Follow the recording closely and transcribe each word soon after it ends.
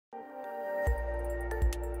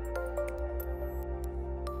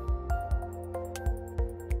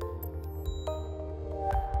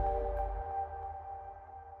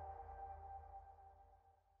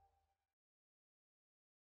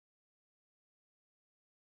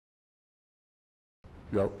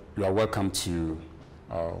You are welcome to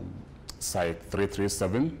Psyc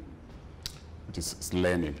 337, which is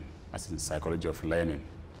learning, as in psychology of learning.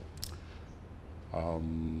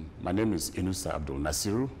 My name is Inusa Abdul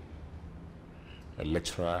Nasiru, a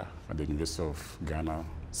lecturer at the University of Ghana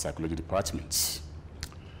Psychology Department.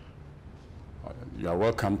 You are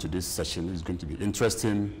welcome to this session. It's going to be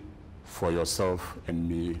interesting for yourself and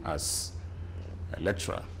me as a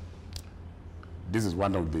lecturer. This is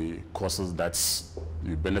one of the courses that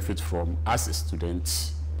you benefit from as a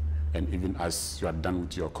student, and even as you are done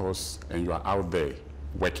with your course and you are out there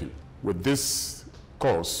working. With this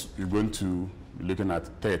course, you're going to be looking at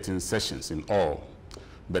 13 sessions in all,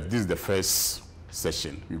 but this is the first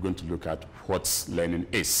session. We're going to look at what learning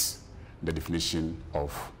is, the definition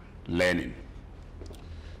of learning.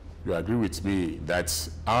 You agree with me that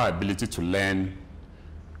our ability to learn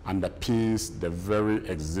underpins the very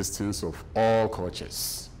existence of all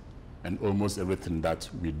cultures and almost everything that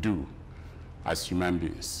we do as human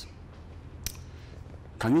beings.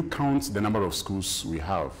 Can you count the number of schools we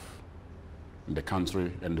have in the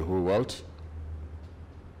country and the whole world?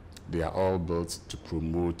 They are all built to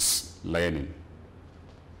promote learning.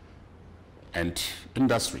 And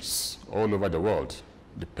industries all over the world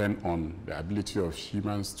depend on the ability of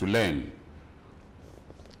humans to learn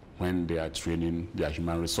when they are training their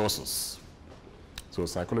human resources. So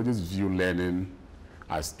psychologists view learning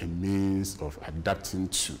as a means of adapting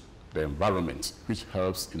to the environment, which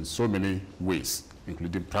helps in so many ways,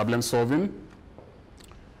 including problem solving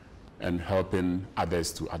and helping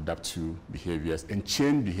others to adapt to behaviors and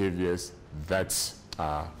change behaviors that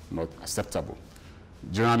are not acceptable.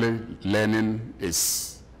 Generally, learning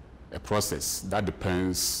is a process that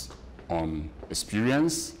depends on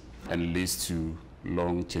experience and leads to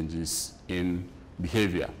long changes in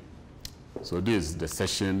behavior. So this is the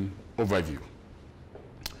session overview.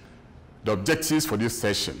 The objectives for this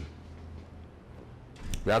session,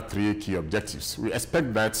 we have 3 key objectives. We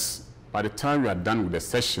expect that by the time we are done with the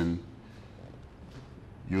session,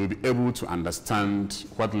 you will be able to understand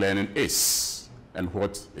what learning is and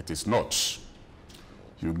what it is not.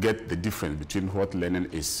 You get the difference between what learning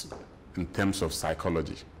is in terms of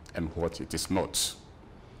psychology and what it is not.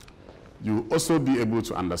 You will also be able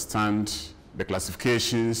to understand the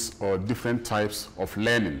classifications or different types of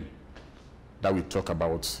learning that we talk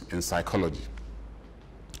about in psychology.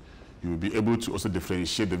 You will be able to also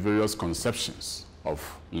differentiate the various conceptions of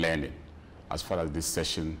learning as far as this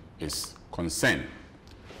session is concerned.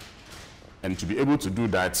 And to be able to do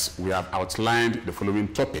that, we have outlined the following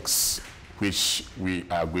topics which we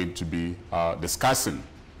are going to be discussing.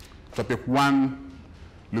 Topic 1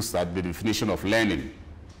 looks at the definition of learning.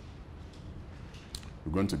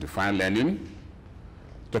 We're going to define learning.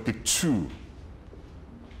 Topic 2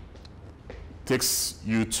 takes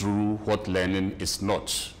you through what learning is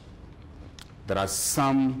not. There are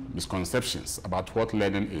some misconceptions about what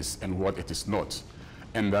learning is and what it is not.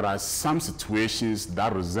 And there are some situations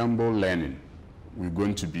that resemble learning. We're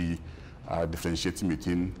going to be differentiating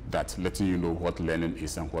between that, letting you know what learning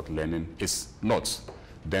is and what learning is not.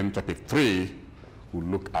 Then topic 3 will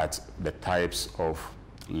look at the types of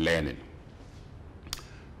learning.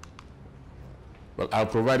 Well,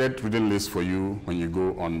 I've provided reading lists for you when you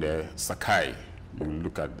go on the Sakai. You will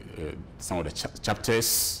look at some of the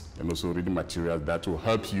chapters and also reading materials that will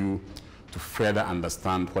help you to further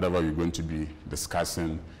understand whatever we're going to be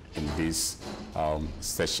discussing in this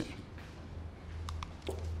session.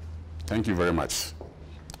 Thank you very much.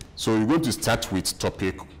 So we're going to start with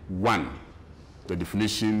topic 1, the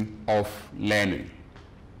definition of learning.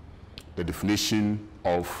 The definition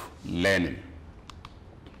of learning.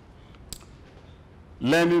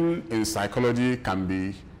 Learning in psychology can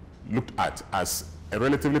be looked at as a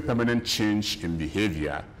relatively permanent change in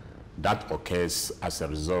behavior that occurs as a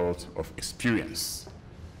result of experience.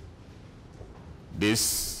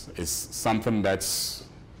 This is something that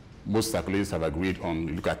most psychologists have agreed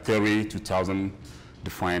on. Look at Theory 2000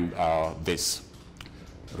 defined this.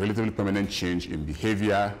 Relatively permanent change in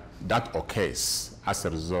behavior that occurs as a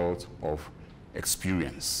result of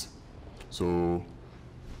experience. So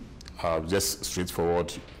just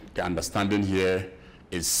straightforward, the understanding here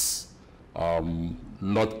is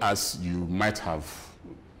not as you might have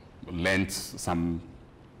learned some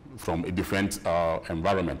from a different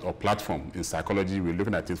environment or platform. In psychology, we're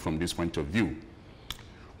looking at it from this point of view.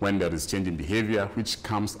 When there is change in behavior which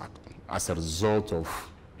comes as a result of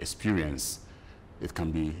experience, it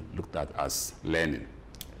can be looked at as learning.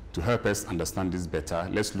 To help us understand this better,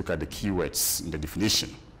 let's look at the keywords in the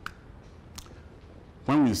definition.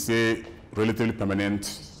 When we say relatively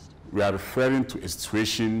permanent, we are referring to a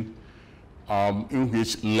situation in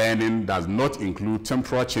which learning does not include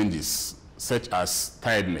temporal changes, such as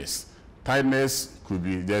tiredness. Tiredness could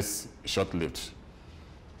be just short-lived.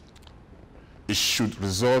 It should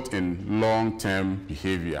result in long-term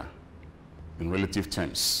behavior in relative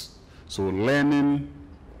terms. So learning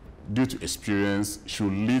due to experience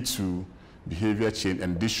should lead to behavior change,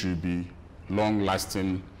 and this should be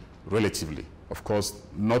long-lasting relatively. Of course,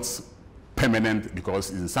 not permanent,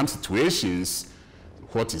 because in some situations,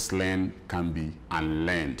 what is learned can be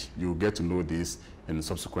unlearned. You'll get to know this in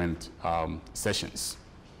subsequent sessions.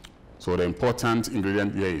 So the important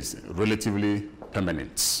ingredient here is relatively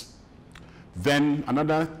permanent. Then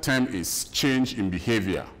another term is change in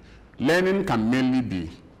behavior. Learning can mainly be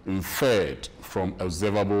inferred from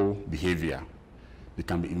observable behavior. It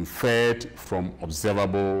can be inferred from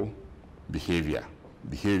observable behavior,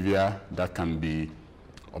 behavior that can be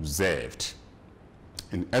observed.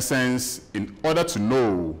 In essence, in order to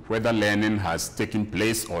know whether learning has taken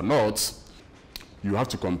place or not, you have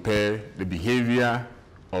to compare the behavior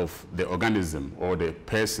of the organism or the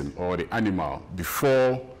person or the animal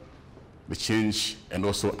before the change and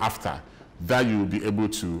also after. That you will be able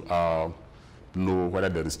to know whether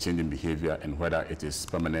there is change in behavior and whether it is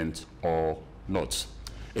permanent or not.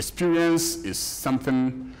 Experience is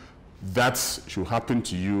something that should happen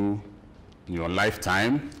to you in your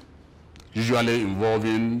lifetime, usually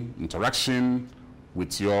involving interaction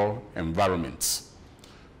with your environment.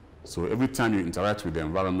 So every time you interact with the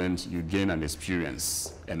environment, you gain an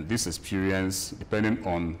experience. And this experience, depending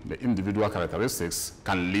on the individual characteristics,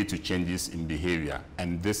 can lead to changes in behavior.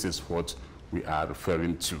 And this is what we are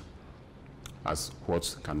referring to as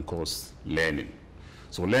what can cause learning.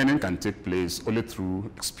 So learning can take place only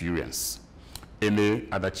through experience. Any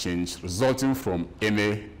other change resulting from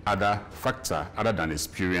any other factor other than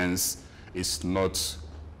experience is not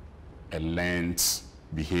a learned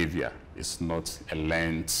behavior. It's not a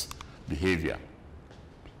learned behavior.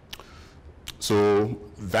 So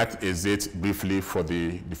that is it briefly for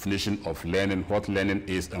the definition of learning, what learning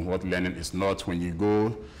is and what learning is not. When you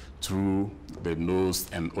go through the notes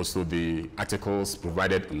and also the articles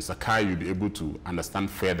provided on Sakai, you'll be able to understand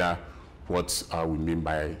further what we mean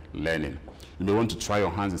by learning. You may want to try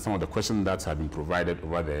your hands in some of the questions that have been provided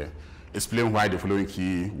over there. Explain why the following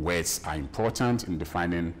key words are important in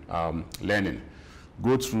defining learning.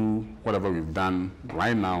 Go through whatever we've done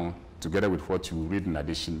right now together with what you read in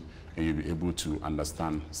addition, and you'll be able to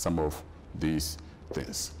understand some of these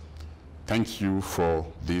things. Thank you for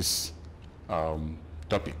this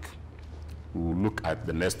topic. We will look at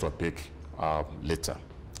the next topic later.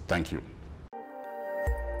 Thank you.